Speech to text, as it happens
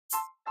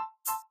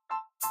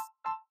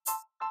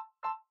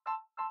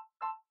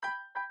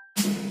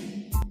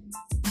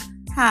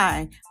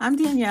Hi, I'm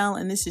Danielle,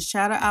 and this is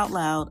Chatter Out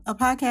Loud, a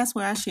podcast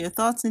where I share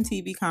thoughts and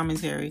TV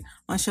commentary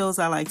on shows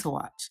I like to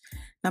watch.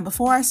 Now,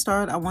 before I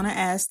start, I want to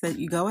ask that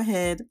you go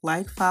ahead,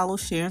 like, follow,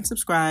 share, and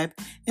subscribe.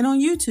 And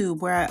on YouTube,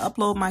 where I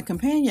upload my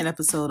companion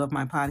episode of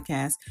my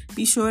podcast,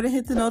 be sure to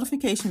hit the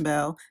notification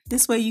bell.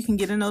 This way you can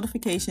get a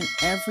notification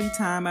every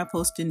time I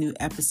post a new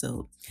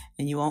episode.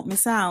 And you won't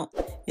miss out.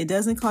 It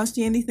doesn't cost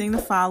you anything to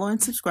follow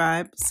and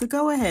subscribe, so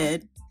go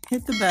ahead,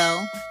 hit the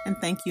bell, and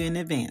thank you in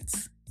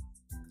advance.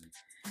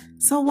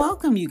 So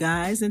welcome, you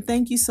guys, and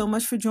thank you so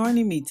much for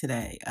joining me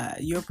today.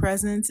 Your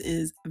presence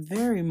is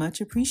very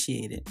much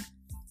appreciated.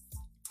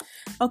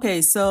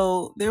 Okay,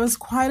 so there was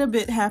quite a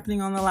bit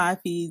happening on the live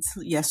feeds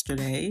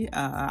yesterday.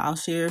 I'll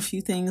share a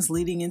few things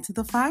leading into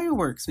the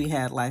fireworks we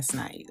had last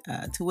night,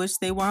 to which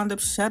they wound up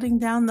shutting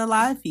down the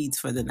live feeds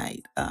for the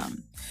night.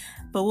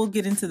 But we'll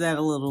get into that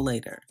a little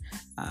later.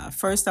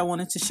 First, I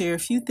wanted to share a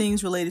few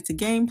things related to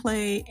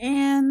gameplay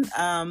and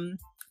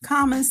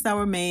comments that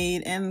were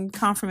made and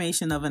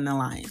confirmation of an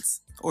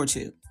alliance or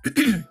two.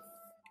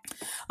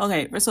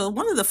 Okay, so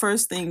one of the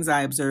first things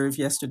I observed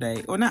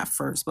yesterday, or not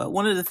first, but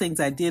one of the things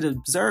I did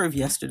observe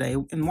yesterday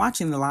in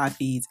watching the live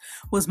feeds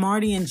was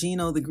Marty and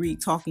Gino the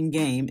Greek talking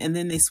game, and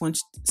then they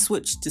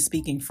switched to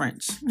speaking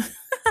French.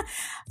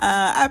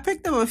 I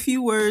picked up a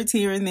few words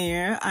here and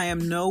there. I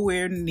am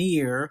nowhere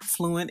near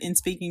fluent in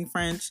speaking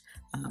French.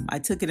 I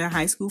took it in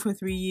high school for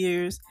 3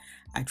 years.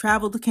 I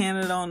traveled to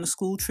Canada on a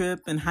school trip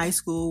in high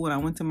school when I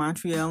went to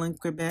Montreal and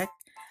Quebec.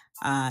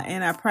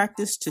 And I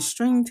practiced to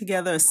string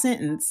together a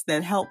sentence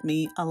that helped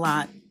me a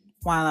lot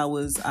while I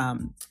was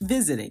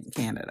visiting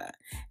Canada.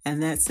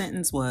 And that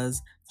sentence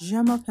was, Je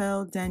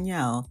m'appelle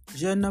Danielle,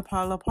 je ne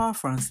parle pas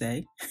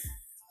français.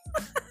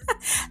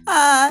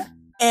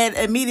 And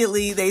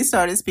immediately they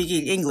started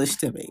speaking English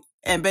to me.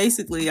 And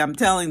basically I'm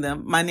telling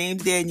them, my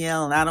name's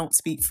Danielle and I don't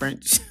speak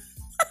French.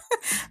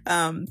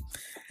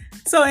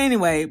 So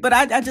anyway, but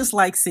I just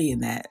like seeing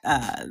that.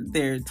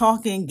 They're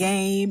talking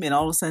game and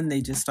all of a sudden they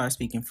just start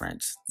speaking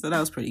French. So that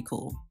was pretty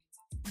cool.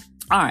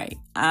 All right.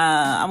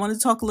 I want to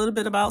talk a little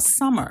bit about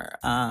Summer.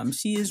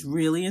 She is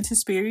really into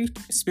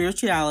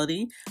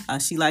spirituality.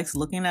 She likes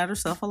looking at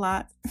herself a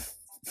lot.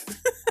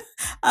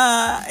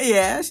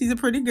 Yeah, she's a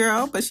pretty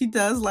girl, but she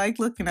does like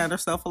looking at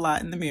herself a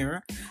lot in the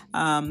mirror.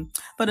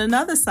 But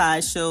another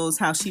side shows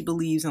how she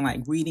believes in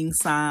like reading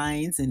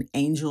signs and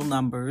angel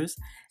numbers.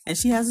 And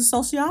she has a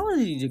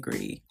sociology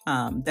degree.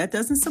 That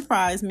doesn't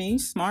surprise me.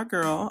 Smart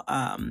girl.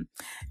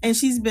 And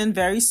she's been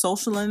very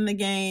social in the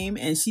game.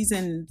 And she's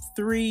in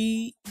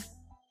 3,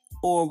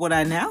 or what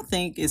I now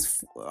think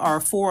are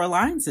 4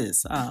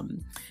 alliances.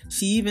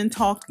 She even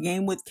talked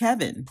game with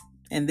Kevin.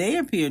 And they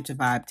appeared to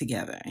vibe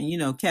together. And, you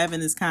know,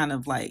 Kevin is kind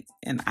of like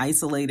an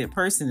isolated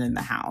person in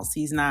the house.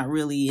 He's not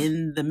really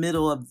in the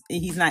middle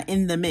he's not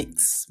in the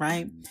mix,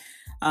 right?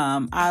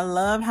 I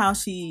love how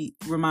she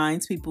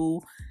reminds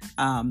people,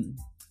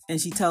 and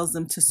she tells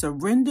them to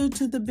surrender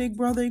to the Big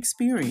Brother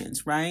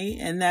experience, right?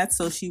 And that's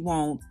so she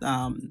won't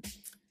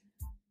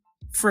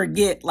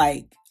forget,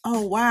 like,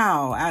 oh,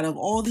 wow, out of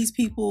all these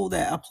people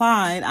that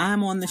applied,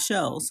 I'm on the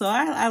show. So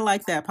I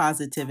like that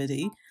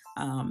positivity.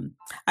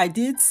 I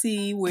did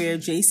see where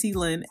JC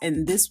Lynn,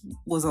 and this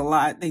was a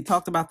lot, they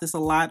talked about this a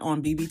lot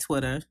on BB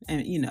Twitter.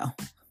 And, you know,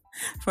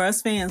 for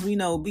us fans, we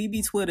know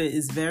BB Twitter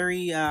is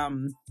very,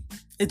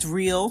 it's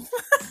real.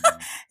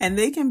 And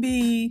they can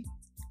be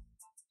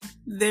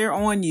there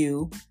on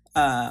you,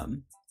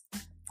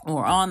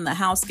 or on the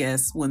house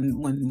guests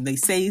when they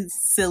say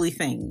silly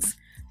things.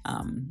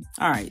 All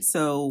right.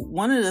 So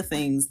one of the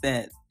things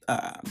that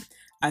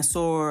I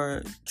saw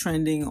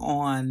trending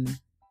on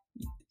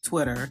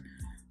Twitter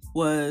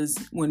was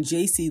when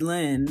JC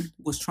Lynn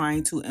was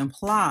trying to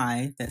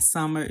imply that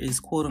Summer is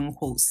quote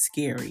unquote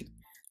scary.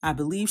 I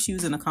believe she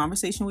was in a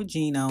conversation with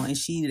Gino and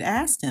she had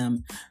asked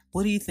him,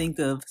 what do you think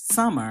of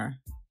Summer?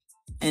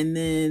 And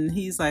then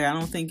he's like, I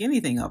don't think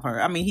anything of her.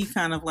 I mean, he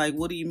kind of like,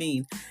 what do you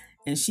mean?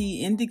 And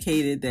she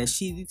indicated that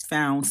she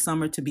found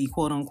Summer to be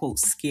quote unquote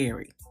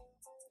scary.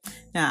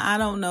 Now, I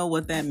don't know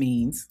what that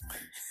means.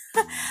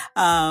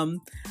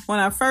 When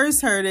I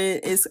first heard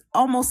it, it's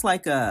almost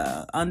like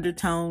a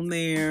undertone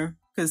there.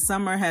 Because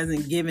Summer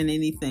hasn't given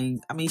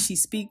anything. I mean, she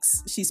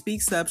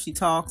speaks up, she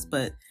talks,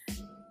 but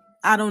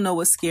I don't know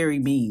what scary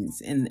means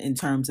in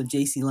terms of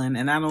JC Lynn.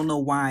 And I don't know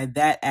why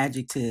that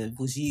adjective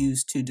was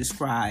used to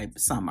describe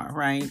Summer,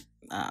 right?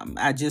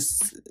 I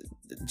just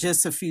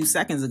a few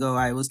seconds ago,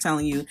 I was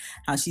telling you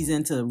how she's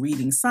into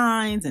reading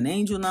signs and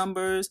angel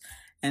numbers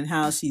and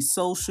how she's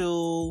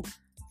social.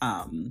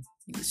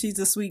 She's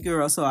a sweet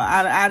girl. So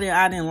I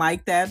didn't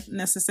like that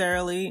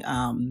necessarily.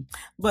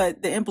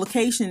 But the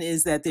implication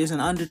is that there's an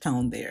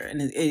undertone there and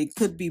it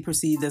could be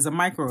perceived as a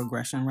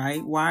microaggression,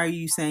 right? Why are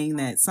you saying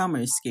that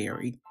Summer is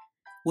scary?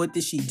 What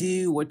did she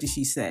do? What did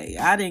she say?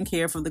 I didn't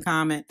care for the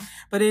comment.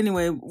 But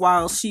anyway,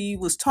 while she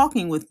was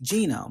talking with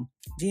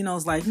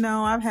Gino's like,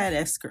 no, I've had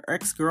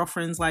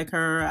ex-girlfriends like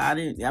her.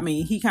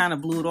 He kind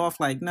of blew it off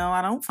like, no,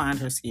 I don't find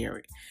her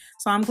scary.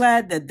 So I'm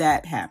glad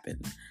that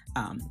happened.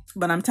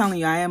 But I'm telling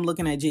you, I am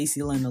looking at JC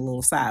Lynn a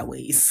little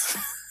sideways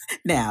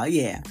now.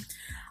 Yeah.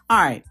 All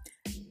right.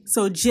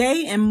 So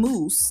Jay and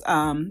Moose,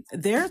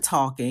 they're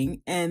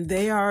talking, and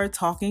they are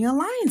talking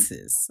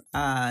alliances,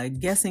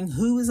 guessing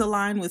who is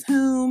aligned with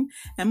whom.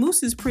 And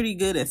Moose is pretty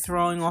good at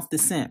throwing off the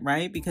scent,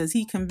 right? Because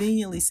he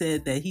conveniently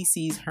said that he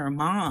sees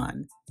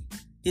Herman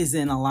is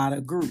in a lot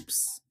of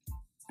groups.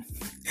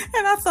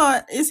 And I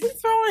thought, is he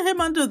throwing him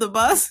under the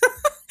bus?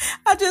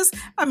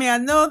 I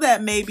know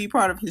that may be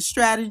part of his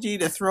strategy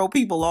to throw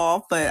people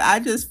off, but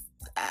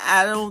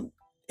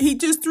he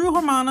just threw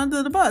Herman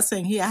under the bus,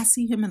 saying, I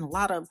see him in a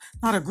lot of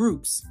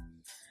groups.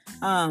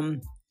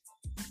 And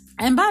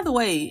by the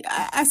way,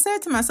 I said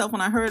to myself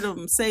when I heard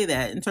him say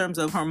that in terms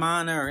of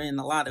Herman are in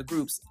a lot of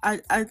groups, I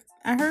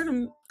heard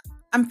him,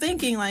 I'm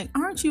thinking like,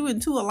 aren't you in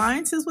 2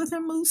 alliances with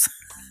him, Moose?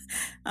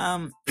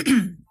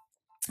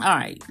 All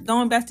right,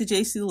 going back to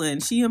JC Lynn,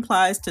 she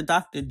implies to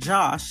Dr.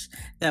 Josh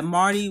that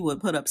Marty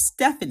would put up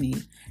Stephanie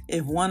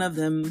if one of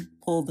them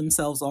pulled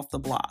themselves off the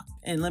block.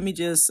 And let me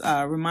just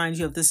remind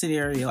you of the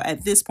scenario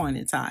at this point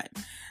in time.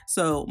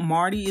 So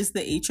Marty is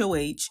the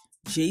HOH,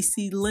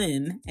 JC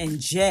Lynn and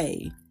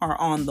Jay are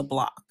on the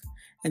block.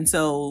 And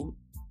so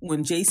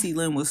when JC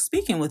Lynn was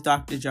speaking with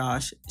Dr.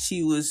 Josh,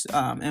 she was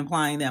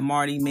implying that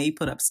Marty may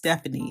put up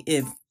Stephanie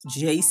if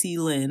JC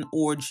Lynn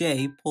or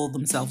Jay pulled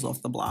themselves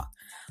off the block.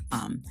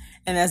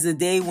 And as the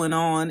day went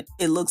on,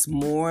 it looks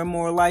more and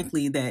more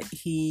likely that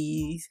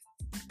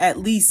at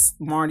least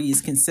Marty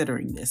is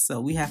considering this.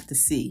 So we have to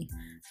see.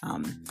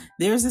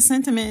 There's a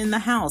sentiment in the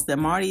house that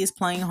Marty is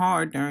playing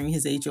hard during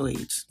his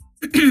HOH.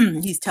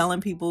 He's telling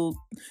people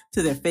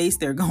to their face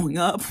they're going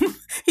up.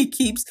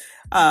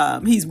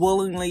 He's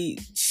willingly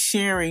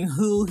sharing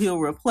who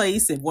he'll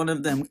replace if one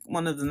of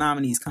the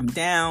nominees come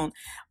down.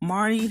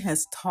 Marty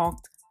has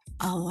talked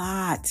a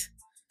lot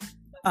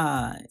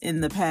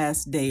in the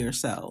past day or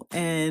so,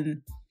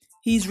 and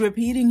he's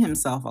repeating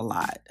himself a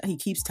lot. He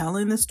keeps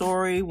telling the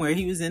story where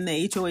he was in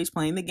the HOH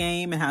playing the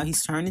game and how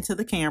he's turning to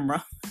the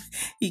camera.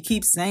 He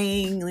keeps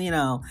saying,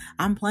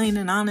 I'm playing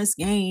an honest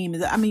game.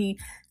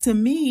 To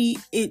me,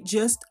 it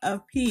just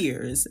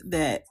appears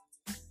that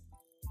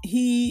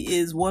he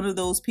is one of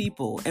those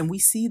people, and we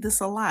see this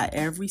a lot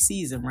every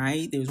season,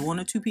 right? There's 1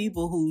 or 2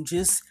 people who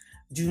just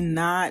do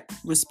not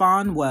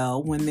respond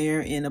well when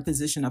they're in a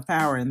position of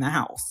power in the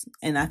house.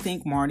 And I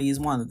think Marty is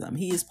one of them.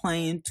 He is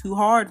playing too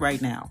hard right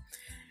now.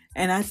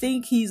 And I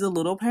think he's a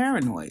little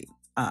paranoid.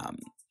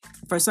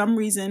 For some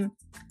reason,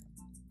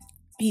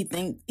 he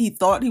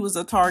thought he was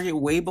a target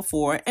way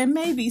before, and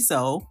maybe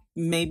so.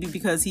 Maybe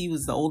because he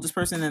was the oldest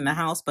person in the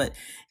house, but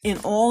in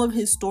all of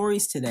his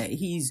stories today,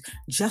 he's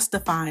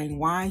justifying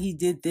why he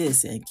did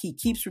this, and he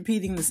keeps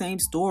repeating the same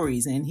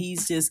stories, and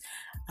he's just,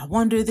 I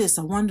wonder this,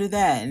 I wonder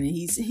that, and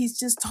he's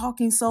just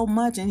talking so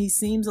much, and he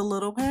seems a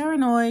little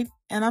paranoid.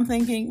 And I'm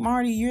thinking,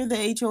 Marty, you're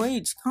the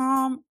HOH,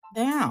 calm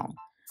down.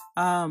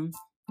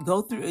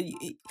 Go through.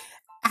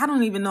 I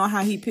don't even know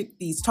how he picked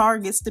these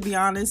targets, to be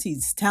honest.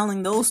 He's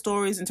telling those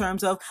stories in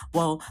terms of,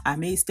 well, I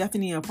made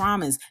Stephanie a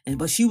promise,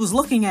 but she was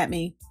looking at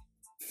me.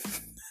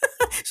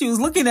 She was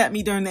looking at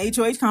me during the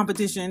HOH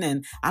competition,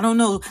 and I don't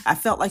know, I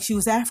felt like she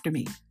was after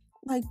me.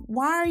 Like,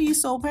 why are you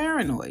so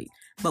paranoid?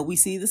 But we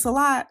see this a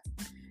lot.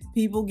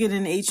 People get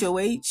an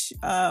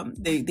HOH,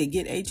 they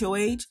get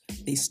HOH,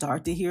 they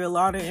start to hear a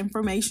lot of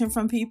information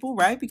from people,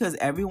 right? Because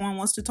everyone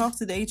wants to talk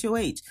to the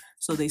HOH.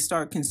 So they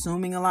start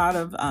consuming a lot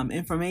of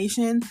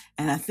information,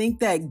 and I think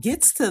that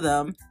gets to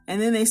them,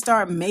 and then they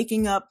start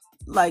making up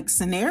like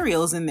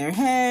scenarios in their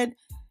head.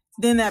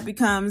 Then that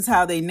becomes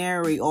how they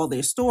narrate all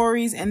their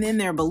stories, and then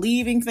they're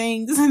believing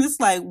things, and it's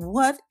like,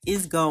 what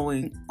is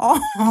going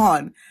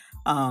on?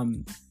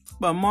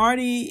 But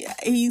Marty,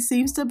 he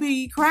seems to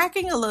be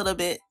cracking a little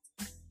bit.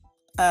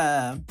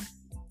 I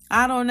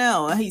don't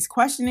know. He's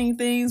questioning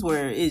things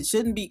where it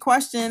shouldn't be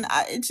questioned.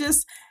 I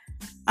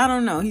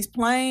don't know. He's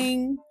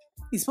playing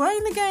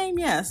the game,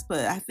 yes,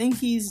 but I think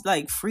he's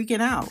like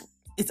freaking out.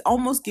 It's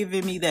almost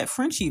giving me that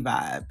Frenchie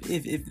vibe.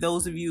 If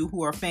those of you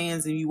who are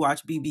fans and you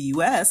watch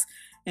BBUS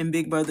and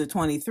Big Brother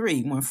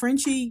 23, when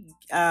Frenchie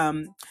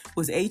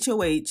was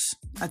HOH,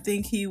 I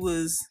think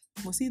was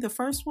he the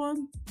first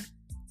one?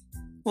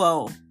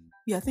 Well,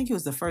 yeah, I think he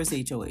was the first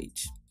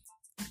HOH.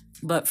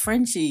 But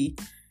Frenchie,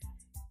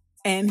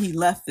 and he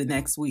left the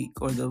next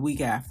week or the week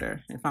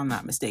after, if I'm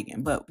not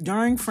mistaken. But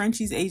during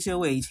Frenchie's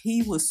HOH,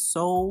 he was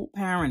so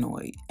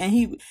paranoid.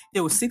 And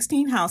there were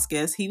 16 house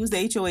guests. He was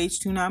the HOH,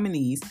 2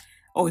 nominees.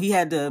 Or he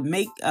had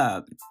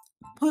to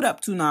put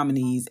up 2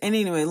 nominees. And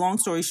anyway, long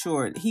story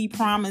short, he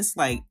promised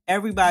like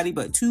everybody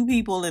but 2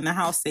 people in the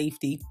house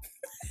safety.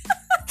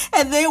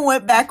 And then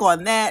went back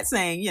on that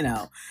saying,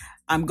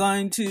 I'm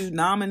going to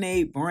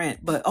nominate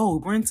Brent, but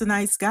Brent's a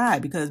nice guy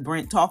because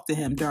Brent talked to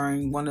him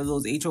during one of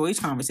those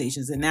HOH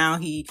conversations, and now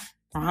he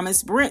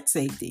promised Brent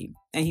safety,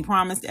 and he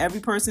promised every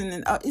person,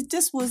 and it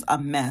just was a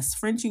mess.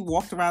 Frenchie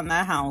walked around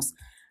that house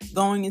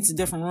going into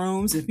different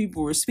rooms, and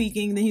people were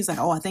speaking. Then he's like,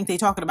 oh, I think they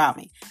talking about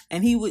me.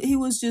 And he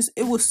was just,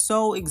 it was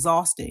so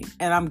exhausting.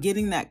 And I'm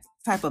getting that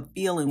type of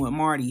feeling with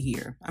Marty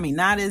here. I mean,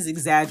 not as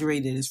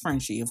exaggerated as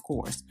Frenchie, of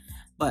course,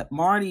 but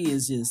Marty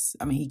is just,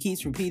 I mean, he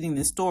keeps repeating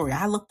this story.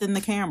 I looked in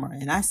the camera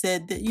and I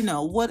said that,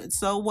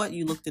 what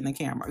you looked in the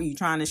camera? Are you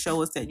trying to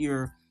show us that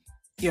you're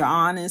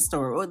honest,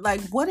 or like,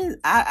 what is,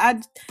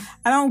 I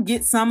don't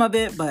get some of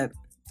it, but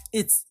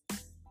it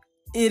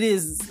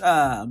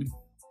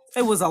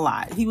was a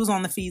lot. He was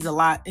on the feeds a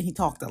lot and he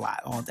talked a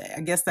lot all day.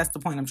 I guess that's the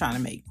point I'm trying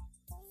to make.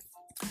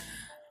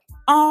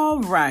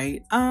 All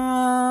right.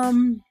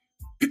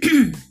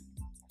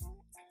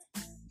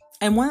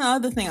 And one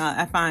other thing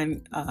I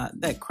find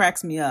that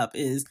cracks me up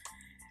is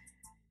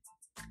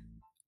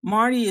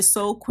Marty is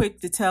so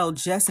quick to tell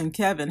Jess and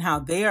Kevin how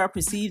they are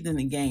perceived in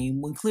the game,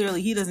 when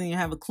clearly he doesn't even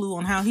have a clue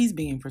on how he's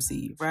being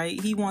perceived,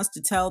 right? He wants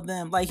to tell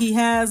them, like, he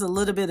has a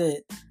little bit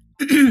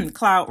of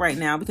clout right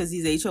now because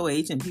he's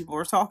HOH and people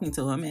are talking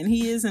to him, and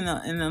he is in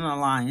an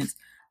alliance.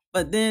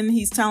 But then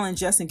he's telling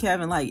Jess and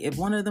Kevin, like, if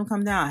one of them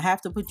come down, I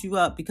have to put you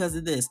up because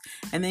of this.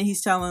 And then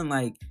he's telling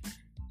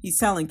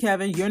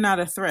Kevin, you're not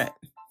a threat.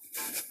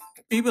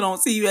 People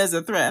don't see you as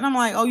a threat. And I'm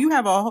like, oh, you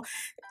have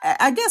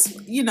I guess,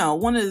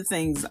 one of the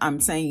things I'm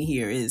saying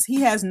here is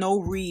he has no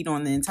read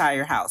on the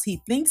entire house.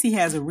 He thinks he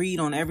has a read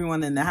on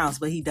everyone in the house,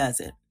 but he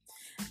doesn't.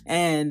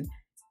 And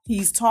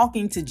he's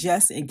talking to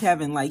Jess and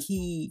Kevin like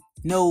he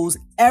knows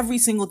every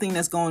single thing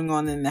that's going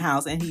on in the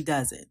house, and he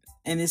doesn't.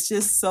 And it's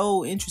just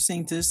so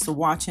interesting to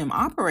watch him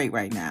operate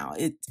right now.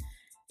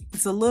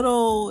 It's a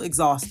little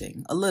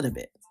exhausting, a little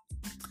bit.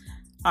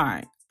 All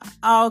right.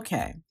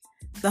 Okay.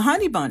 The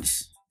Honey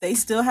Bunch, they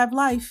still have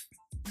life.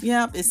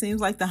 Yep, it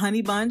seems like the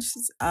Honey Bunch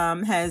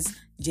has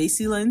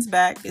JC Lynn's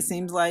back, it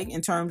seems like,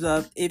 in terms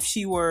of if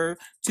she were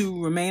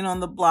to remain on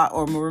the block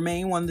or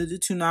remain one of the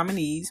two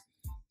nominees,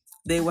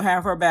 they will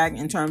have her back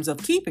in terms of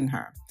keeping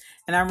her.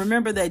 And I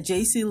remember that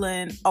JC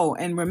Lynn,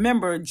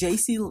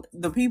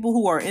 the people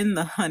who are in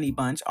the Honey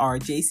Bunch are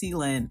JC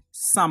Lynn,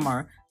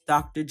 Summer,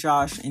 Dr.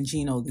 Josh, and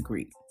Gino the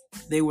Greek.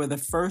 They were the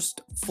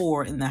first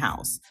 4 in the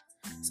house.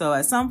 So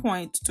at some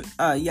point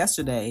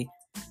yesterday,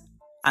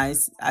 I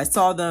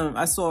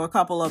saw a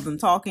couple of them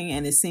talking,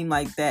 and it seemed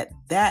like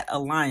that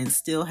alliance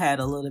still had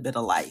a little bit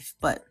of life.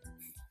 But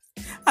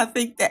I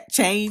think that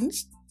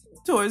changed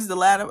towards the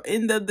latter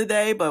end of the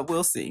day, but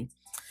we'll see.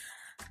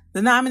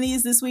 The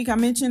nominees this week I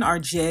mentioned are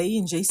Jay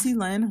and JC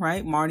Lynn,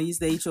 right? Marty's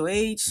the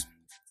HOH.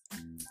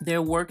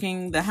 They're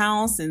working the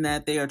house in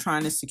that they are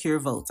trying to secure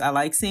votes. I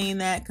like seeing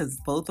that because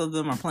both of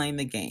them are playing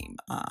the game.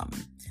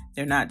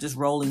 They're not just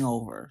rolling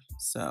over.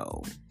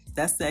 So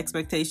that's the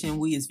expectation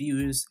we as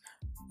viewers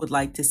would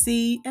like to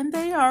see, and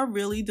they are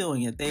really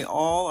doing it. They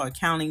all are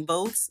counting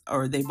votes,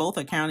 or they both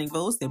are counting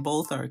votes. They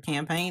both are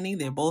campaigning.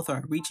 They both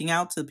are reaching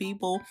out to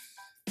people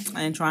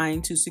and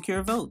trying to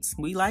secure votes.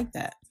 We like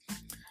that.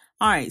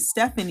 All right,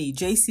 Stephanie,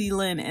 JC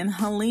Lynn, and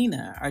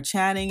Helena are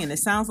chatting, and it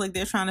sounds like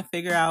they're trying to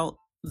figure out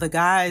the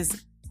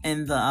guys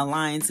and the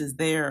alliances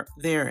they're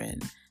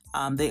in.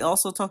 They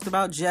also talked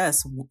about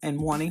Jess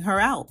and wanting her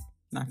out.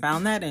 I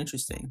found that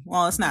interesting.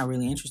 Well, it's not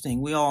really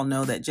interesting. We all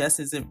know that Jess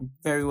isn't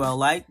very well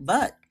liked,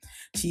 but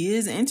she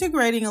is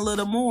integrating a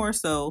little more.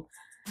 So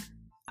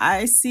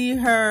I see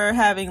her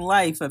having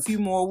life a few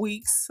more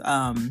weeks,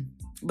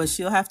 but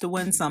she'll have to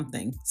win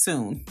something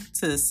soon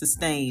to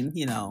sustain,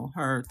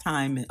 her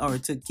time, or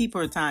to keep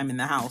her time in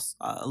the house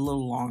a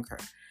little longer.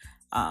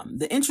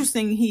 The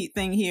interesting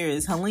thing here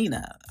is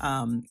Helena.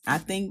 I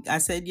think I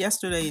said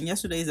yesterday in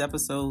yesterday's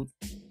episode,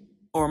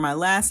 or my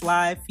last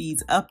live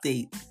feeds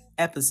update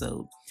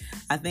episode,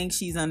 I think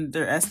she's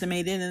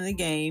underestimated in the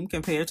game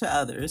compared to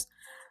others,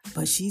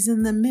 but she's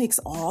in the mix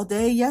all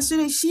day.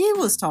 Yesterday she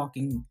was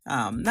talking,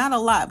 not a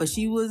lot, but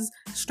she was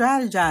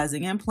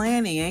strategizing and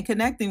planning and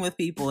connecting with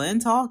people and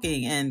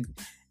talking and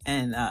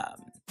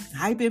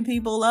hyping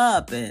people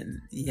up,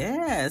 and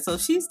yeah, so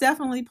she's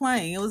definitely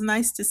playing. It was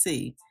nice to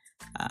see.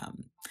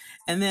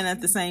 And then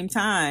at the same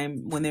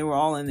time, when they were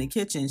all in the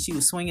kitchen, she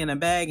was swinging a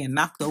bag and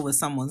knocked over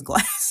someone's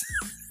glass.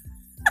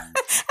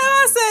 And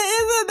I said,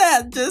 isn't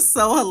that just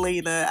so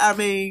Helena? I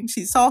mean,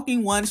 she's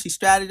talking one, she's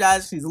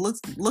strategizing, she's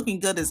looking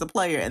good as a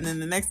player, and then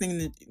the next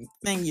thing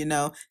you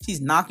know,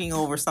 she's knocking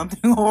over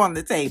something on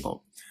the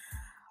table.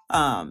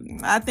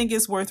 I think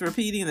it's worth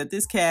repeating that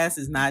this cast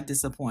is not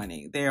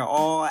disappointing. They're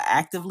all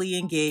actively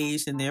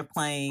engaged and they're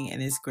playing,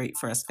 and it's great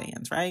for us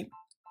fans, right?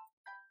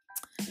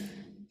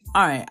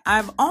 All right.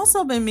 I've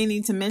also been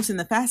meaning to mention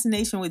the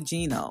fascination with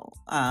Gino.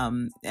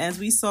 As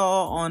we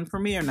saw on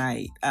premiere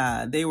night,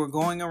 they were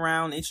going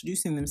around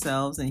introducing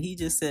themselves, and he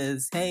just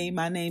says, "Hey,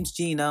 my name's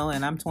Gino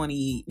and I'm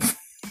 28."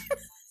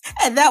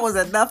 And that was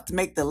enough to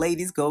make the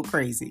ladies go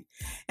crazy.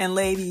 And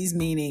ladies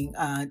meaning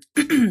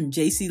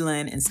JC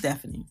Lynn and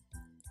Stephanie.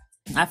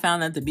 I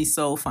found that to be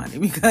so funny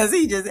because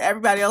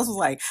everybody else was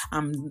like,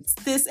 I'm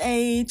this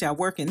age, I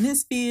work in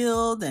this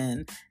field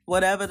and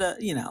whatever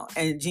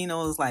and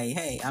Gino was like,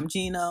 hey, I'm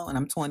Gino and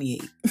I'm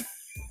 28.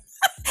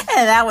 And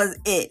And that was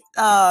it.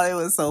 Oh, it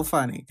was so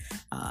funny.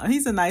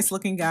 He's a nice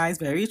looking guy. He's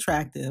very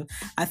attractive.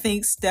 I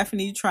think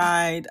Stephanie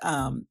tried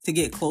to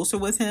get closer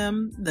with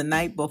him the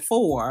night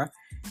before.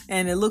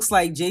 And it looks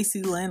like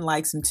JC Lynn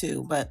likes him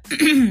too. But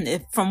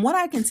from what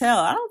I can tell,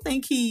 I don't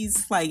think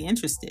he's like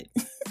interested.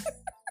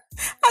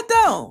 I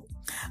don't.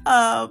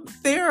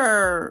 There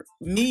are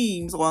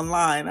memes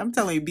online. I'm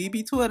telling you,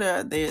 BB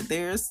Twitter,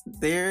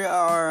 there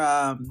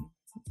are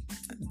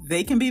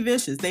they can be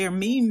vicious. There are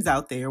memes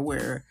out there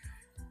where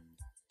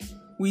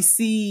we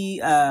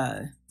see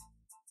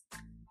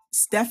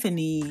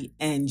Stephanie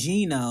and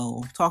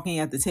Gino talking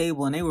at the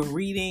table, and they were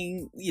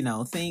reading,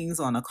 things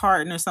on a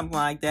carton or something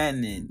like that,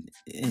 and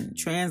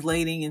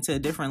translating into a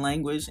different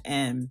language.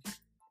 And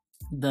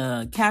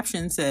the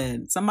caption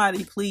said,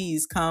 "Somebody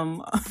please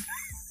come,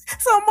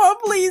 someone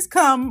please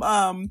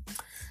come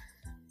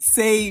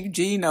save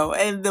Gino."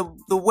 And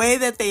the way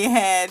that they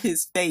had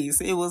his face,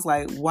 it was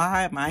like,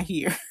 why am I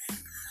here?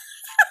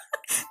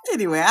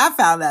 Anyway, I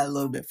found that a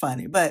little bit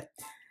funny, but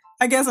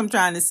I guess I'm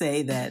trying to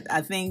say that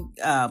I think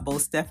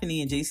both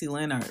Stephanie and JC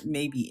Lynn are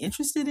maybe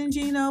interested in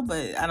Gino,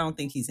 but I don't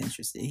think he's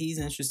interested. He's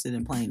interested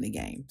in playing the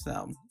game.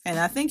 And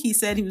I think he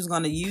said he was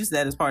going to use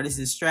that as part of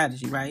his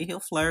strategy, right? He'll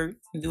flirt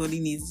and do what he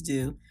needs to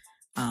do.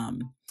 All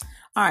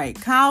right,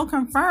 Kyle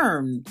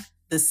confirmed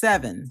the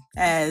 7,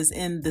 as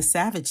in the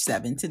Savage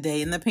 7,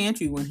 today in the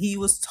pantry when he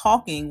was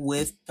talking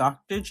with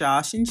Dr.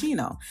 Josh and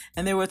Gino.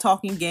 And they were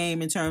talking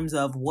game in terms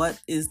of what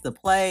is the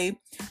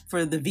play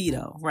for the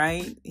veto,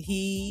 right?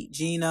 He,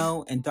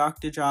 Gino, and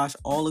Dr. Josh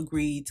all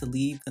agreed to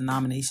leave the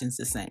nominations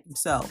the same.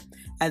 So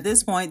at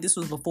this point, this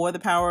was before the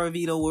power of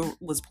veto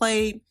was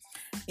played.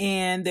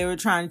 And they were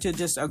trying to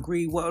just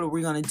agree, what are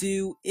we going to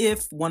do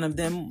if one of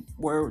them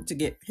were to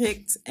get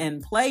picked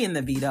and play in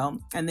the veto?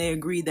 And they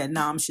agreed that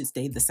Nam should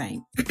stay the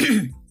same.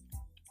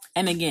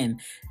 And again,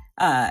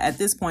 at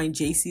this point,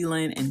 JC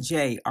Lynn and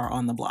Jay are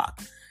on the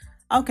block.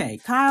 Okay,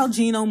 Kyle,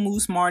 Gino,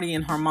 Moose, Marty,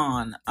 and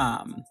Herman.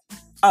 I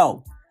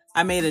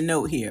made a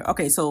note here.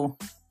 Okay, so,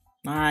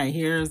 all right,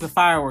 here's the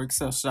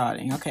fireworks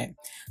starting. Okay,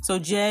 so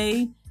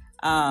Jay...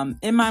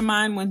 in my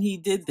mind, when he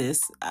did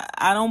this,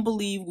 I don't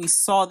believe we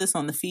saw this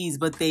on the feeds,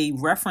 but they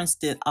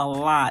referenced it a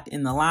lot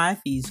in the live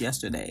feeds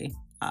yesterday.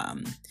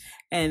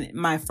 And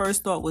my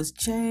first thought was,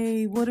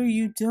 Jay, what are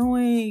you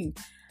doing?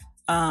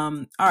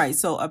 All right.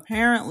 So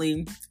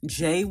apparently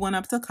Jay went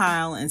up to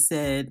Kyle and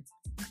said,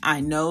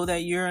 I know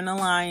that you're an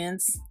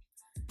alliance.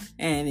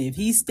 And if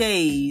he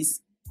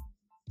stays,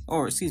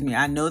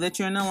 I know that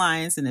you're an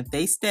alliance. And if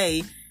they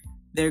stay,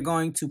 they're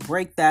going to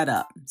break that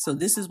up. So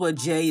this is what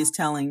Jay is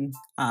telling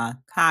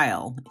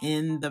Kyle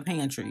in the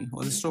pantry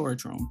or the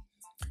storage room.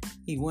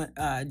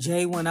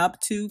 Jay went up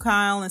to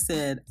Kyle and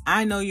said,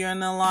 I know you're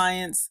an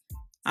alliance.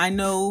 I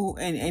know.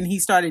 And he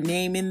started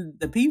naming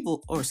the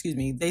people,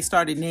 they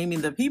started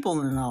naming the people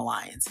in the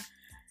alliance.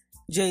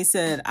 Jay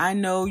said, I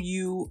know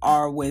you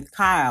are with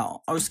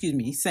Kyle,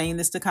 saying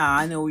this to Kyle.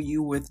 I know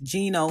you with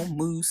Gino,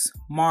 Moose,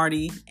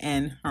 Marty,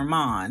 and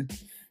Herman.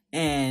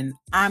 And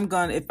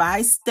if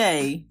I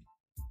stay,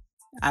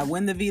 I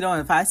win the veto, and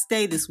if I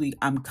stay this week,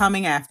 I'm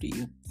coming after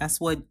you. That's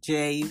what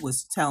Jay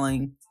was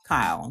telling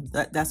Kyle.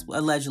 That's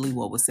allegedly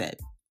what was said.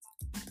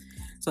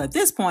 So at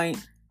this point,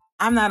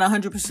 I'm not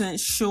 100%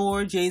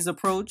 sure Jay's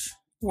approach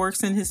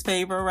works in his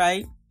favor,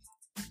 right?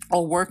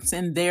 Or works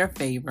in their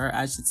favor,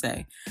 I should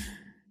say.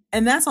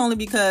 And that's only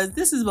because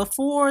this is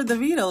before the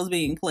veto is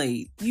being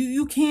played.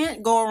 You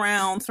can't go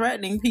around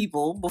threatening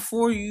people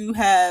before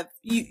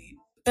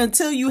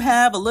until you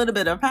have a little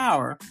bit of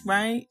power,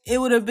 right? It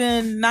would have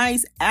been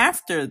nice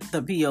after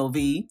the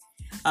POV,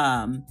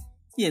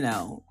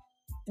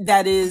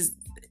 that is,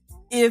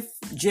 if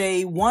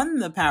Jay won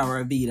the power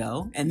of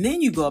veto, and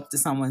then you go up to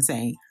someone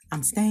saying,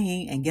 I'm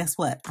staying, and guess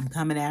what? I'm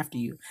coming after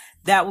you.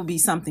 That would be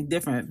something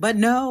different. But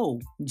no,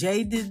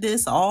 Jay did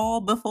this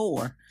all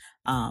before.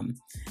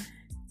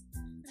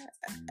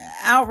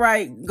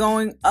 Outright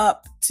going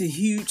up to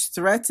huge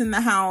threats in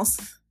the house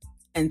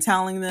and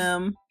telling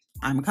them,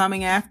 I'm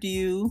coming after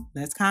you.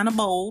 That's kind of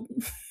bold.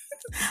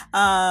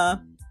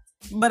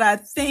 But I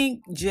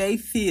think Jay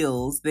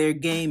feels their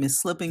game is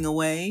slipping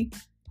away.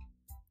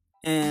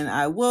 And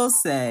I will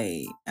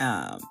say,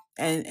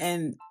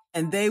 and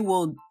they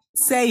will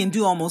say and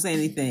do almost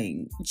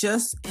anything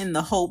just in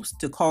the hopes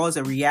to cause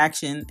a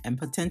reaction and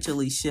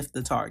potentially shift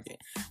the target.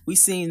 We've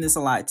seen this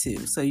a lot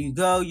too. So you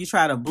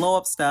try to blow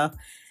up stuff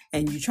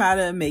and you try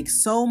to make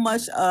so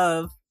much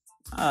of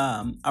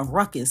a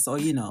ruckus or,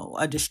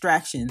 a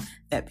distraction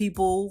that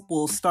people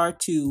will start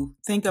to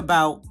think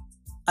about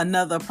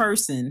another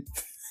person,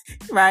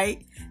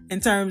 right? In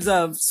terms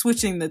of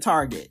switching the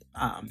target.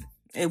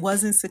 It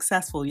wasn't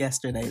successful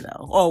yesterday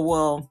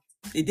though.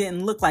 It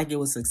didn't look like it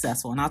was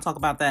successful. And I'll talk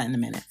about that in a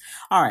minute.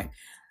 All right.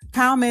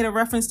 Kyle made a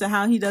reference to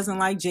how he doesn't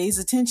like Jay's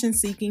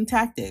attention-seeking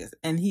tactics.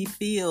 And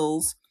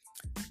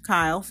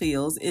Kyle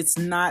feels it's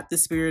not the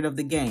spirit of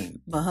the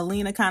game. But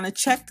Helena kind of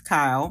checked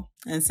Kyle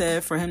and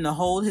said for him to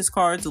hold his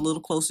cards a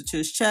little closer to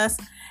his chest.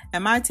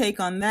 And my take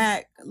on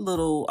that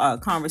little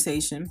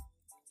conversation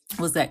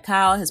was that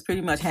Kyle has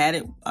pretty much had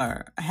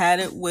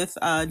it with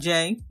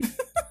Jay.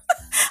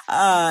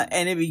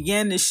 And it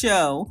began to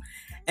show.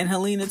 And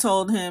Helena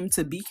told him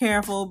to be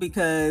careful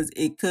because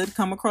it could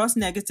come across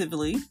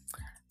negatively.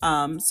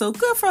 So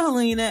good for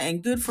Helena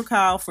and good for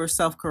Kyle for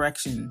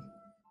self-correction,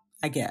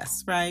 I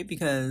guess, right?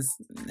 Because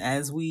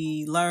as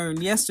we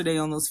learned yesterday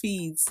on those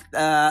feeds,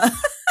 I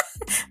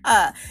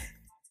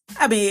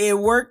mean, it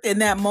worked in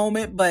that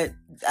moment, but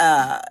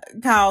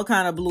Kyle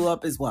kind of blew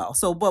up as well.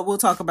 So, but we'll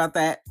talk about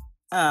that.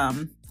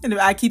 And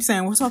I keep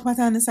saying we'll talk about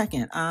that in a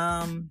second.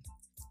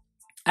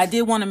 I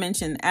did want to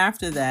mention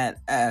after that,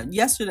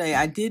 yesterday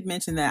I did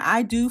mention that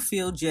I do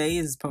feel Jay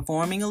is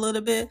performing a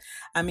little bit.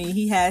 I mean,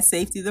 he had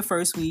safety the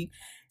first week.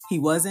 He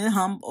wasn't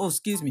humble. Oh,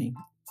 excuse me.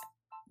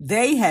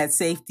 They had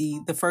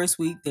safety the first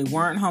week. They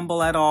weren't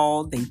humble at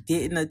all. They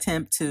didn't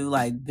attempt to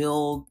like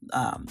build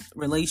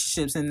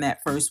relationships in that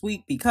first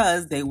week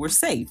because they were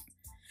safe.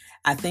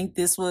 I think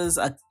this was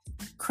a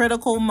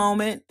critical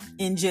moment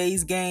in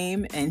Jay's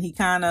game and he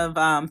kind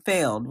of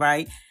failed,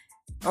 right?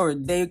 Or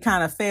they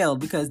kind of failed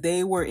because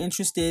they were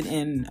interested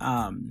in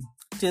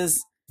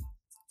just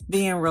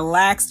being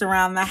relaxed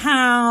around the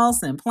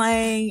house and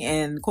playing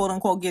and quote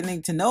unquote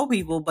getting to know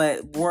people,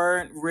 but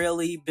weren't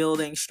really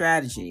building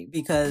strategy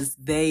because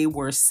they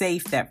were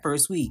safe that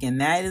first week. And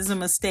that is a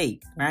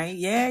mistake, right?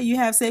 Yeah, you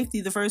have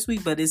safety the first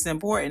week, but it's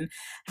important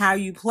how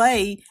you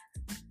play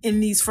in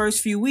these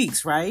first few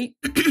weeks, right?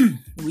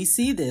 We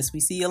see this.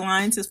 We see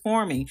alliances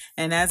forming.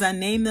 And as I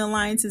name the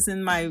alliances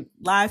in my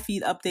live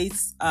feed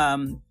updates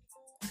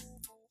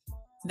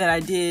that I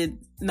did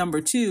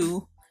number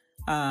 2,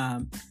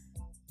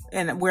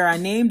 and where I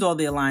named all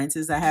the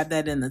alliances, I have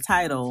that in the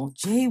title.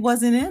 Jay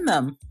wasn't in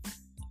them,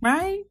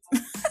 right?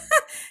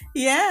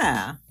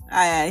 Yeah.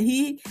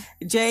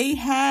 Jay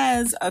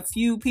has a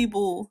few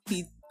people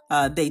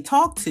they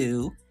talk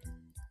to,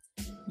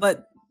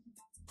 but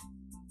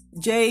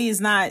Jay is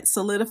not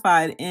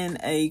solidified in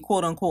a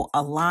quote unquote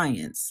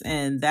alliance,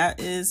 and that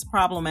is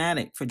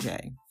problematic for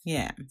Jay.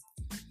 Yeah.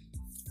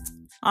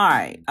 All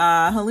right.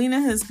 Helena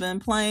has been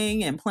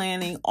playing and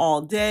planning all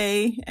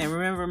day. And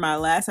remember my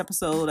last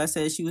episode, I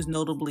said she was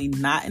notably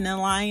not in an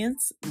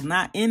alliance. And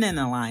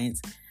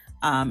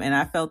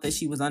I felt that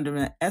she was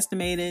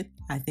underestimated.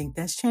 I think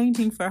that's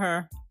changing for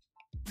her.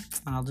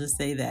 I'll just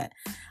say that.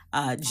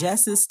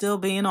 Jess is still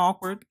being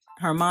awkward.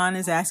 Herman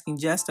is asking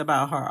Jess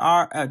about her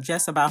art,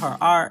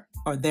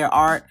 or their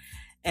art.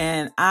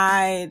 And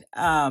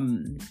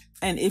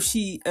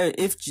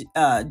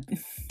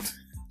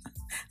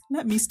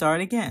let me start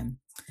again.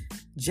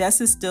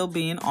 Jess is still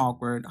being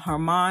awkward.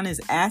 Herman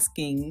is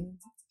asking,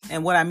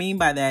 and what I mean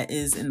by that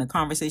is in the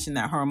conversation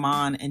that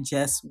Herman and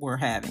Jess were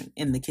having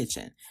in the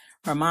kitchen.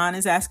 Herman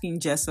is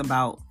asking Jess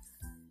about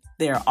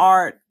their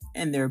art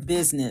and their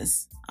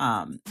business,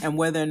 and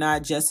whether or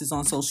not Jess is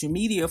on social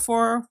media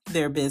for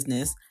their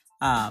business.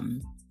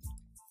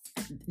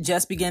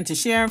 Jess began to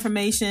share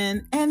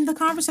information, and the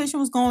conversation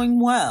was going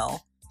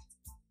well.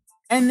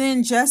 And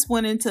then Jess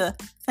went into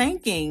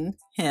thanking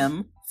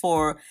him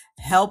for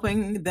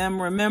helping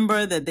them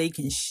remember that they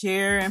can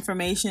share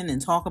information and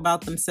talk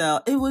about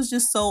themselves. It was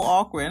just so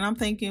awkward. And I'm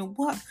thinking,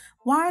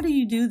 why do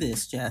you do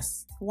this,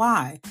 Jess?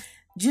 Why?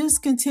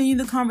 Just continue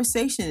the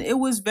conversation. It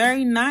was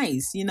very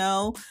nice. You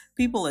know,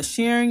 people are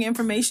sharing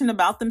information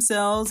about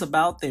themselves,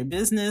 about their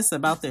business,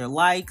 about their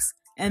likes.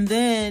 And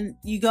then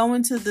you go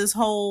into this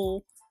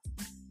whole,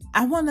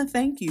 I want to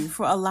thank you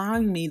for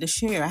allowing me to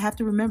share. I have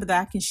to remember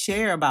that I can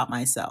share about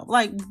myself.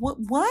 Like,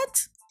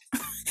 what?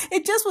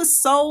 It just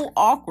was so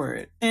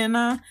awkward. And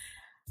I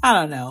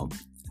don't know.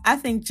 I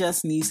think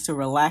Jess needs to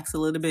relax a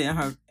little bit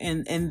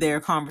in their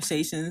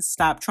conversations.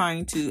 Stop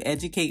trying to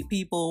educate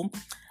people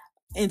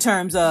in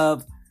terms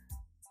of,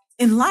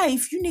 in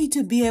life, you need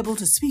to be able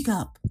to speak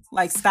up.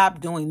 Like, stop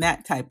doing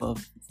that type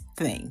of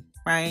thing,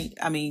 right?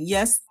 I mean,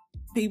 yes,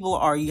 people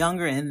are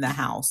younger in the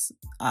house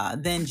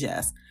than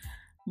Jess,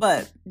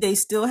 but they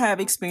still have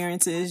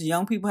experiences.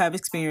 Young people have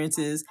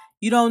experiences.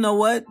 You don't know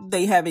what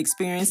they have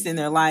experienced in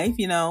their life.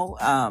 You know,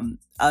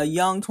 a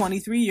young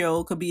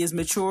 23-year-old could be as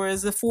mature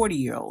as a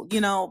 40-year-old, you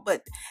know,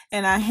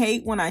 and I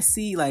hate when I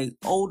see like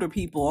older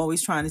people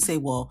always trying to say,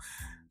 well,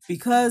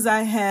 because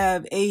I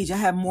have age, I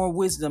have more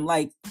wisdom.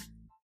 Like,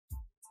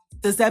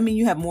 does that mean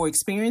you have more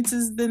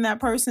experiences than that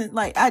person?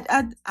 Like, I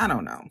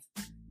don't know.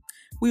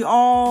 We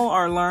all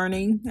are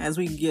learning as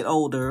we get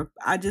older.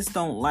 I just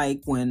don't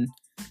like when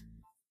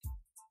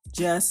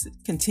Jess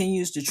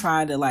continues to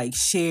try to like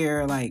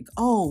share like,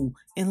 oh,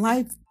 in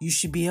life, you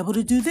should be able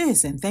to do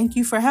this. And thank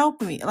you for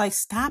helping me. Like,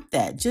 stop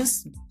that.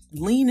 Just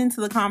lean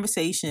into the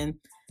conversation.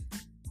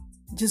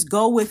 Just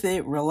go with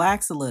it.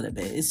 Relax a little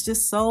bit. It's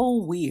just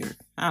so weird.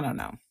 I don't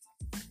know.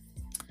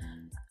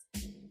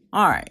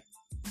 All right.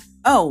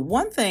 Oh,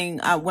 one thing,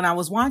 when I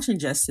was watching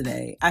Jess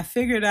today, I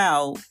figured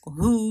out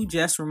who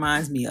Jess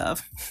reminds me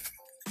of.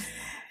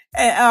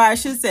 Or I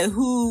should say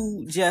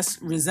who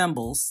Jess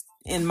resembles,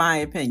 in my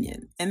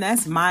opinion. And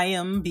that's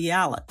Mayim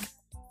Bialik,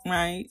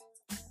 right?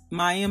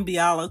 Mayim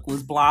Bialik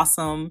was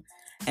Blossom.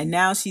 And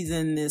now she's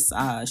in this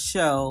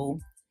show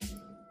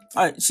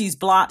She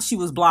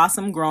was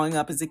Blossom growing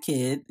up as a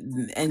kid,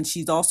 and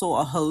she's also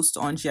a host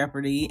on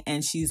Jeopardy,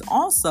 and she's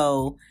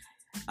also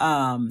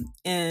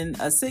in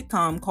a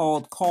sitcom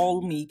called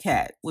Call Me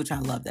Kat, which I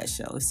love that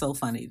show. It's so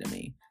funny to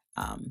me.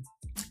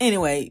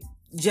 Anyway,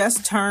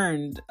 just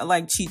turned,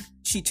 like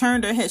she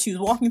turned her head. She was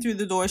walking through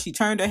the door. She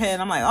turned her head.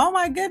 I'm like, oh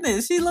my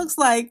goodness, she looks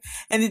like,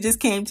 and it just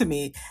came to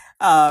me.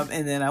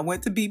 And then I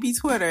went to BB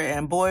Twitter,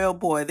 and boy, oh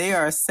boy, they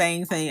are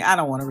saying things. I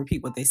don't want to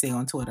repeat what they say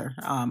on Twitter,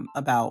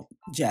 about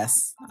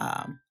Jess.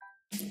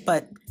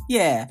 But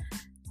yeah,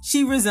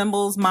 she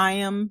resembles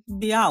Mayim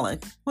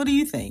Bialik. What do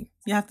you think?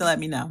 You have to let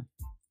me know.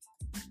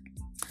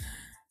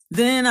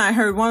 Then I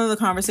heard one of the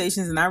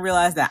conversations, and I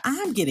realized that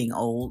I'm getting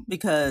old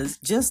because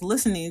just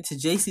listening to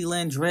JC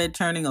Lynn dread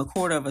turning a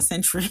quarter of a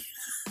century.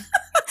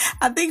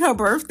 I think her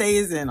birthday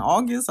is in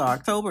August or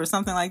October or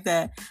something like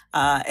that.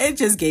 It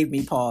just gave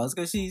me pause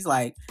because she's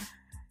like,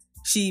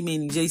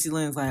 meaning JC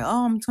Lynn's like,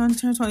 oh, I'm going to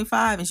turn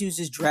 25. And she was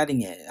just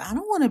dreading it. I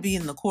don't want to be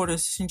in the quarter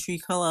century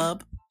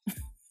club.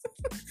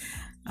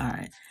 All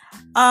right.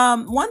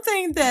 One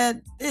thing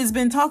that has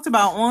been talked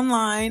about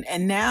online,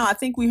 and now I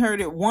think we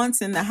heard it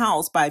once in the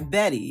house by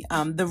Betty,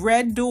 the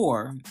red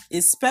door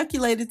is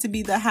speculated to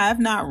be the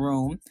have-not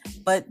room,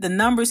 but the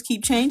numbers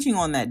keep changing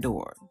on that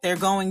door. They're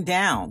going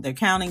down. They're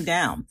counting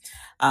down.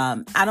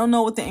 I don't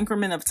know what the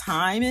increment of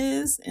time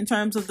is in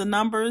terms of the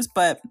numbers,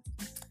 but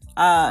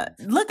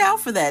look out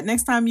for that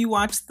next time you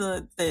watch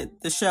the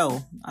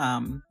show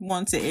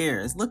once it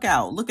airs. Look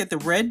out. Look at the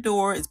red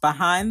door. It's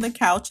behind the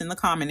couch in the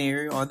common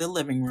area or the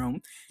living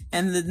room,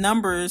 and the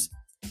numbers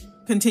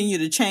continue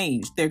to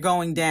change. They're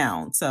going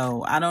down.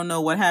 So I don't know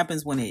what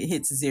happens when it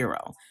hits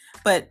 0.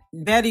 But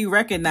Betty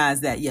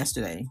recognized that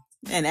yesterday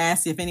and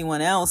asked if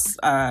anyone else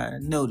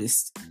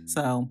noticed.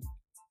 So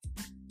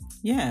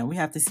yeah, we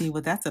have to see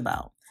what that's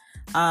about.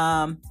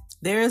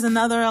 There is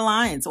another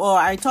alliance. Well,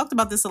 I talked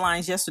about this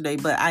alliance yesterday,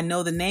 but I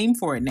know the name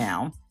for it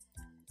now.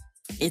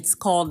 It's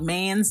called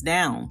Man's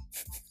Down.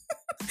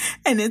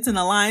 And it's an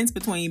alliance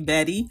between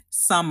Betty,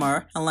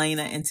 Summer,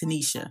 Helena, and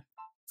Tanisha.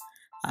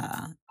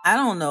 I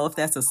don't know if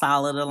that's a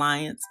solid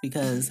alliance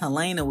because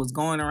Helena was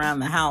going around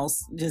the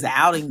house just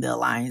outing the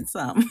alliance.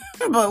 But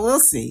we'll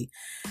see.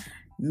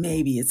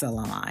 Maybe it's an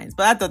alliance.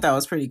 But I thought that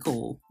was pretty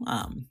cool.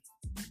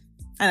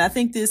 And I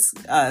think this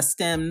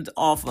stemmed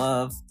off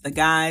of the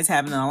guys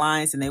having an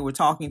alliance, and they were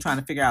talking, trying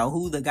to figure out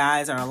who the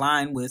guys are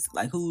aligned with,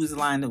 like who's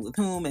aligned with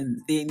whom,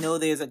 and they know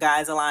there's a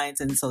guys alliance,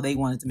 and so they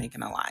wanted to make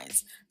an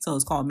alliance. So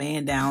it's called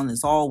Man Down.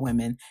 It's all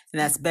women, and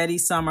that's Betty,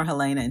 Summer,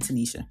 Helena, and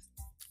Tanisha.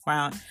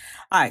 Wow.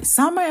 All right,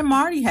 Summer and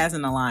Marty has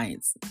an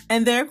alliance,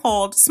 and they're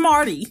called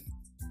Smarty.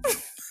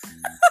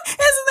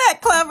 Isn't that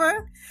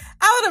clever?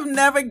 I would have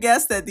never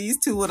guessed that these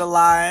two would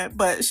align,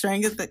 but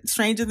stranger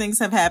things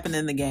have happened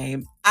in the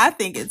game. I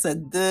think it's a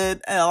good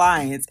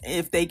alliance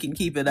if they can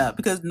keep it up,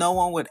 because no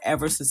one would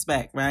ever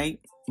suspect, right?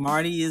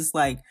 Marty is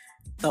like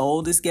the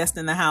oldest guest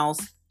in the house,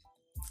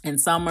 and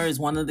Summer is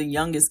one of the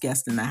youngest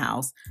guests in the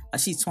house.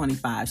 She's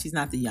 25. She's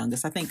not the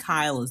youngest. I think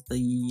Kyle is the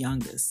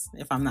youngest,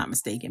 if I'm not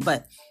mistaken.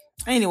 But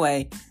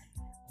anyway,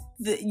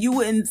 you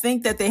wouldn't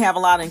think that they have a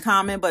lot in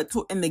common, but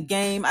in the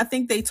game, I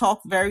think they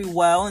talk very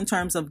well in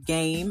terms of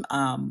game.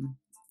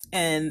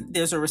 And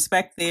there's a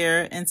respect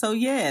there. And so,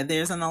 yeah,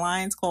 there's an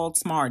alliance called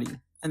Smarty,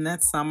 and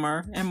that's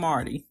Summer and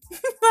Marty.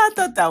 I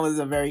thought that was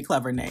a very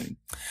clever name.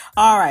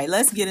 All right,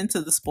 let's get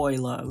into the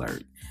spoiler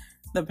alert.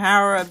 The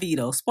power of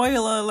veto.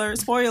 Spoiler alert,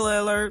 spoiler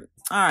alert.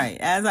 All right,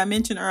 as I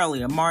mentioned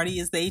earlier, Marty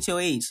is the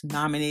HOH,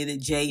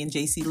 nominated Jay and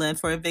JC Lynn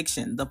for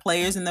eviction. The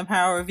players in the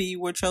power of V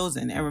were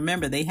chosen. And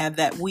remember, they have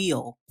that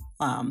wheel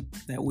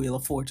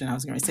of fortune, I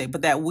was going to say,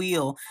 but that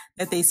wheel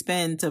that they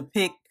spin to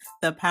pick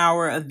the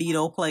power of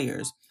veto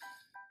players.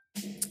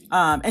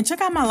 And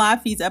check out my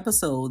live feeds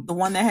episode, the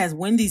one that has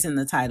Wendy's in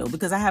the title,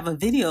 because I have a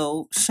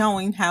video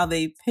showing how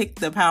they pick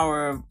the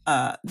power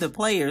of the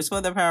players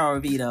for the power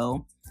of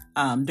veto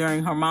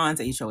during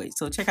Herman's HOH.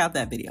 So check out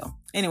that video.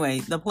 Anyway,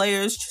 the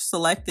players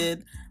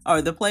selected,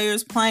 or the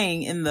players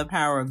playing in the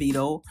power of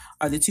veto,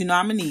 are the two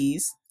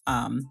nominees.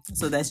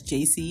 So that's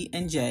JC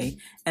and Jay.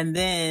 And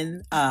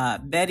then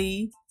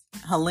Betty,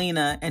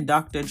 Helena, and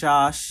Dr.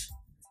 Josh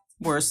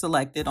were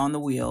selected on the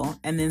wheel.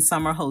 And then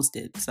Summer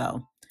hosted.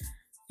 So,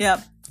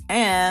 yep.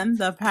 And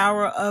the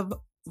power of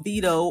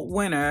veto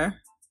winner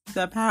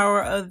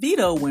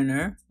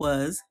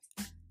was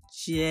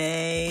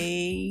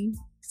JC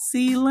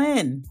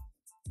Lynn.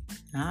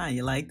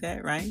 You like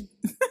that, right?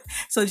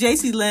 So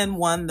JC Lynn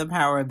won the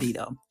power of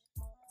veto.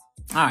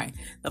 All right.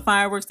 The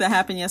fireworks that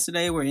happened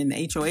yesterday were in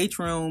the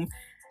HOH room.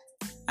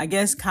 I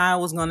guess Kyle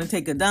was going to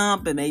take a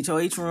dump in the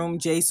HOH room.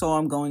 Jay saw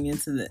him going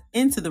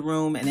into the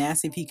room and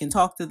asked if he can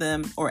talk to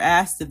them, or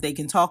asked if they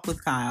can talk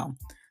with Kyle.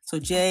 So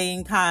Jay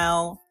and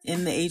Kyle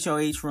in the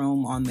HOH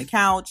room on the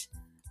couch.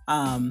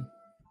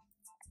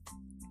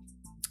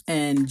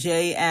 And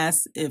Jay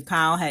asked if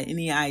Kyle had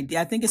any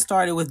idea. I think it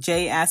started with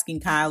Jay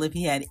asking Kyle if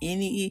he had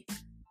any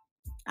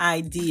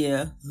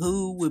idea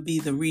who would be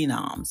the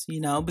renoms,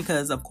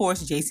 because of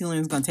course JC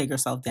Lynn's going to take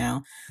herself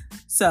down.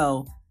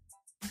 So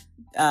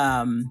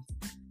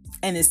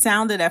And it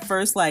sounded at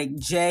first like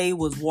Jay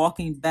was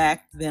walking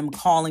back them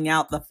calling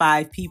out the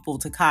 5 people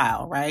to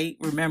Kyle, right?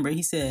 Remember,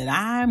 he said,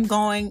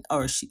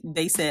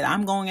 they said,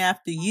 I'm going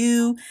after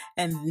you,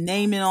 and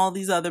naming all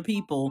these other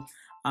people.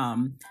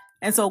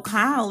 And so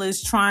Kyle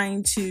is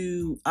trying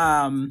to,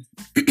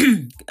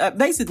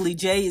 basically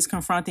Jay is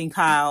confronting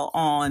Kyle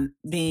on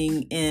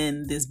being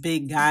in this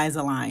big guys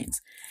alliance.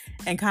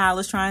 And Kyle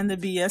is trying to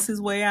BS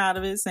his way out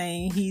of it,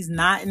 saying he's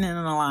not in an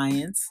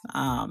alliance,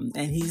 and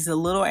he's a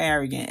little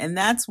arrogant. And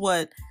that's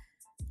what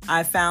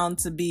I found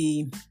to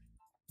be,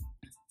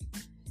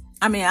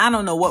 I mean, I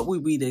don't know what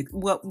would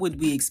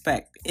we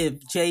expect if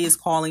Jay is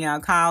calling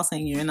out Kyle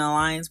saying you're in an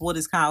alliance. What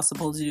is Kyle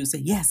supposed to do? Say,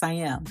 yes, I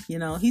am. You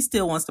know, he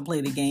still wants to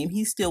play the game.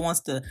 He still wants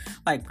to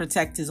like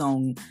protect his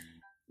own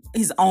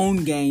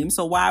game.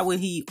 So why would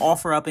he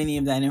offer up any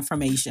of that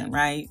information,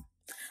 right?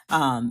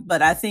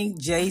 But I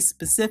think Jay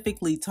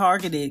specifically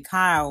targeted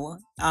Kyle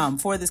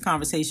for this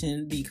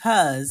conversation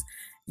because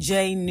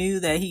Jay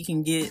knew that he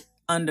can get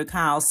under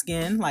Kyle's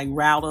skin, like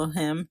rattle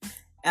him.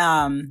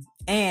 And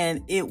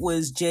it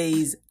was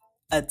Jay's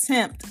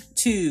attempt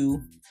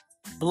to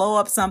blow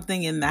up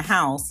something in the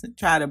house,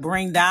 try to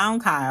bring down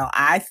Kyle,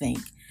 I think,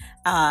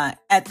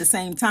 at the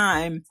same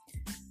time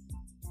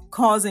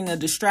causing a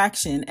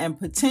distraction and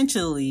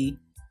potentially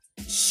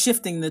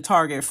shifting the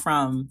target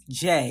from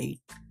Jay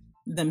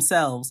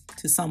themselves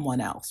to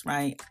someone else,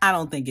 right? I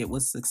don't think it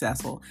was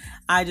successful.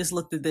 I just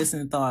looked at this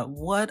and thought,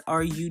 what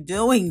are you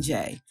doing,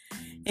 Jay?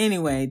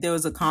 Anyway, there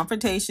was a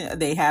confrontation.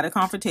 They had a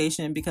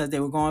confrontation because they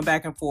were going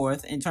back and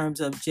forth in terms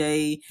of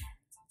Jay,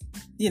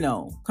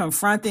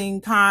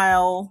 confronting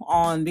Kyle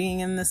on being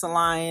in this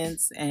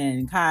alliance,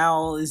 and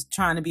Kyle is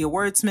trying to be a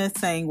wordsmith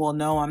saying, well,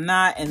 no, I'm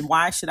not. And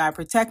why should I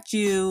protect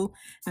you?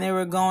 And they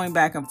were going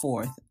back and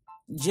forth.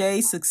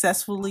 Jay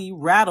successfully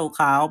rattled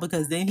Kyle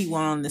because then he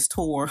went on this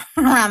tour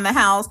around the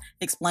house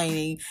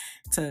explaining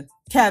to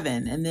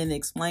Kevin and then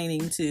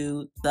explaining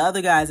to the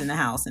other guys in the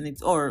house.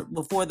 Or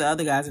before the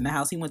other guys in the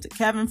house, he went to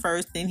Kevin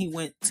first. Then he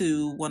went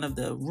to one of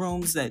the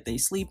rooms that they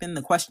sleep in,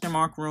 the question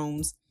mark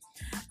rooms.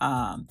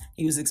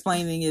 He was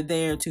explaining it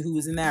there to who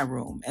was in that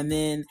room. And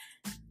then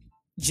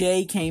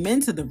Jay came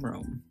into the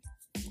room.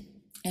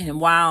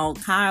 And while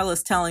Kyle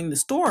is telling the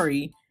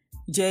story,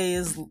 Jay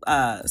is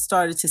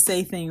started to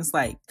say things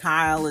like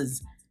Kyle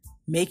is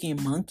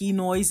making monkey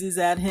noises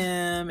at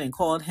him and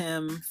called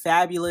him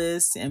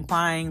fabulous,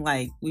 implying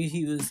like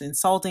he was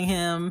insulting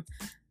him.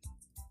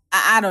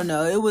 I don't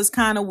know. It was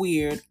kind of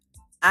weird.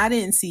 I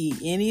didn't see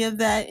any of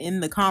that in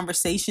the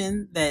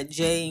conversation that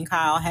Jay and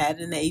Kyle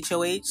had in the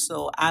HOH.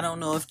 So I don't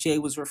know if Jay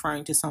was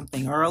referring to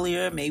something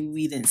earlier. Maybe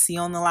we didn't see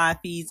on the live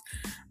feeds,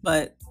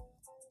 but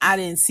I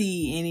didn't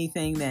see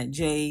anything that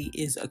Jay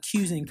is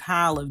accusing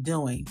Kyle of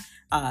doing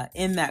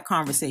in that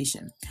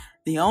conversation.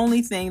 The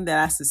only thing that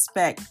I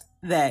suspect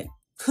that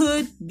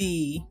could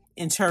be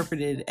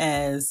interpreted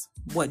as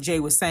what Jay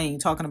was saying,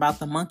 talking about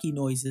the monkey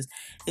noises,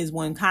 is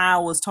when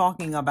Kyle was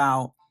talking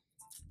about,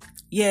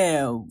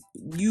 yeah,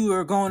 you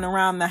are going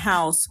around the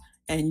house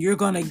and you're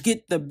going to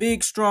get the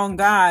big, strong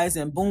guys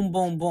and boom,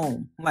 boom,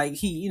 boom. Like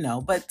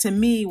but to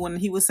me, when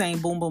he was saying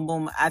boom, boom,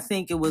 boom, I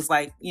think it was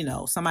like,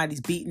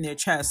 somebody's beating their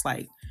chest,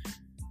 like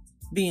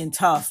being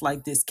tough,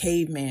 like this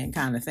caveman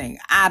kind of thing.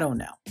 I don't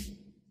know.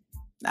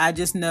 I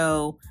just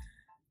know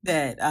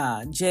that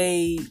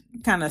Jay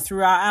kind of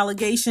threw out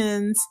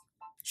allegations.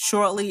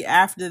 Shortly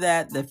after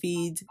that, the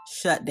feed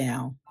shut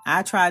down.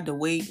 I tried to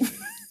wait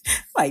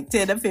like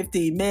 10 to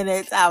 15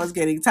 minutes. I was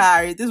getting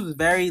tired. This was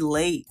very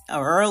late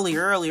or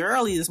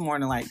early this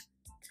morning, like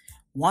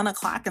 1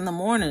 o'clock in the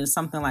morning or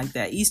something like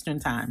that, Eastern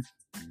time.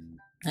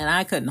 And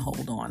I couldn't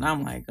hold on.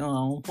 I'm like,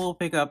 we'll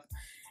pick up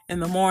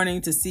in the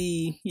morning to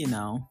see,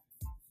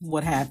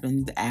 what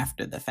happened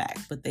after the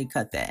fact. But they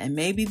cut that. And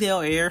maybe they'll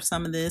air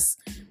some of this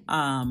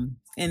in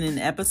an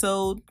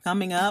episode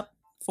coming up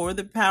for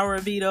the Power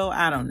of Veto.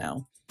 I don't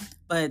know.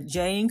 But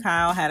Jay and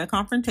Kyle had a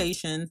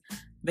confrontation.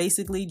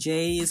 Basically,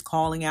 Jay is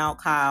calling out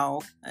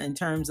Kyle in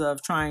terms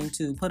of trying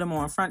to put him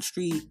on Front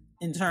Street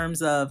in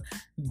terms of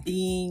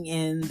being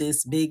in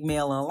this big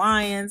male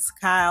alliance.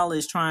 Kyle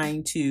is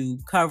trying to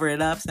cover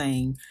it up,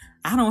 saying,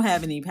 I don't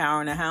have any power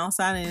in the house.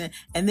 And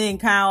then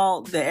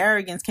Kyle, the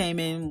arrogance came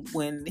in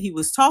when he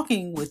was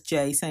talking with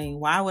Jay, saying,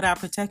 why would I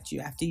protect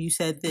you after you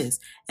said this?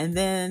 And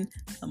then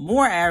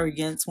more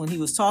arrogance when he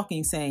was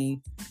talking,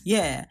 saying,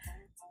 yeah,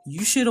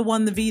 you should have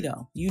won the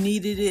veto. You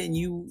needed it and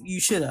you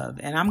should have.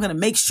 And I'm going to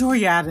make sure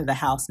you're out of the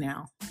house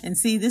now. And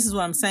see, this is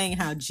what I'm saying,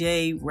 how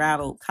Jay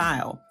rattled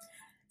Kyle.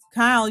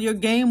 Kyle, your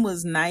game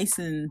was nice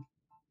and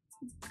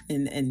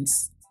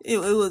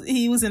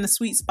he was in a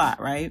sweet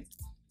spot, right?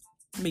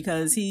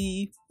 Because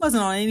he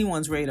wasn't on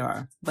anyone's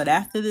radar. But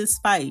after this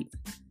fight,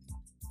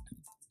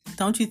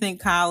 don't you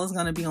think Kyle is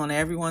going to be on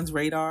everyone's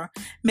radar?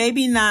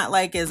 Maybe not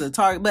like as a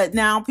target, but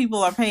now people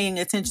are paying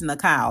attention to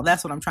Kyle.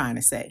 That's what I'm trying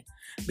to say.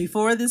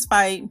 Before this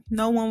fight,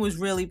 no one was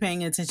really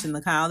paying attention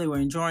to Kyle. They were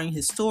enjoying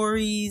his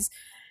stories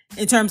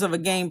in terms of a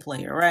game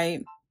player,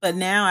 right? But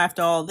now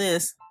after all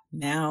this,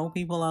 now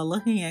people are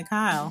looking at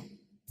Kyle,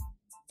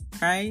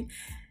 right?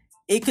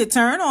 It could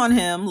turn on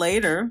him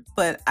later,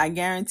 but I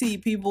guarantee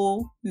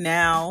people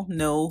now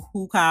know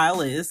who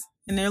Kyle is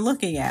and they're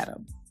looking at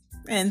him.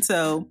 And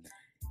so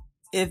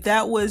if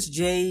that was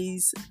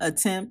Jay's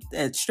attempt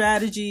at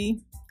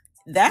strategy,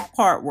 that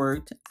part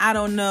worked. I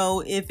don't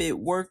know if it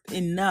worked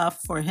enough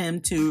for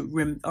him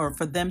to or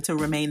for them to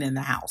remain in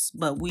the house,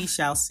 but we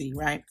shall see,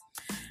 right?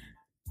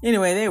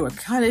 Anyway, they were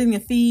cutting the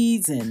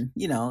feeds and,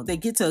 they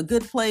get to a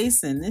good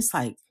place and it's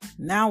like,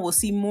 now we'll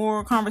see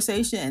more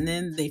conversation. And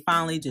then they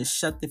finally just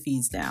shut the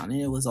feeds down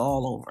and it was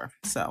all over.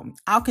 So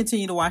I'll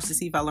continue to watch to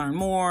see if I learn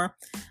more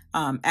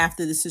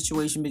after the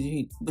situation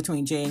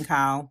between Jay and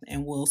Kyle,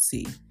 and we'll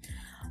see.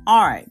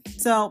 All right.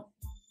 So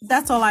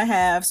that's all I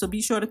have. So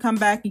be sure to come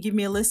back and give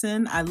me a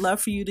listen. I'd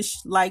love for you to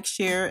like,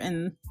 share,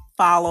 and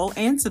follow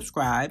and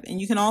subscribe.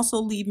 And you can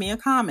also leave me a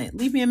comment.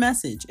 Leave me a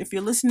message. If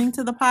you're listening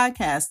to the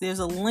podcast, there's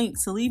a link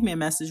to leave me a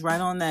message right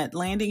on that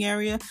landing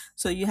area.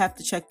 So you have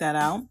to check that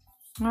out.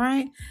 All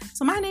right.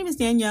 So my name is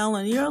Danielle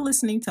and you're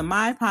listening to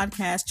my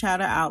podcast,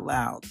 Chatter Out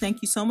Loud.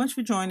 Thank you so much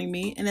for joining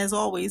me. And as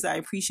always, I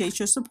appreciate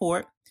your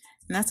support.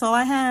 And that's all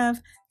I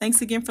have.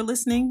 Thanks again for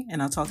listening,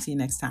 and I'll talk to you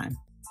next time.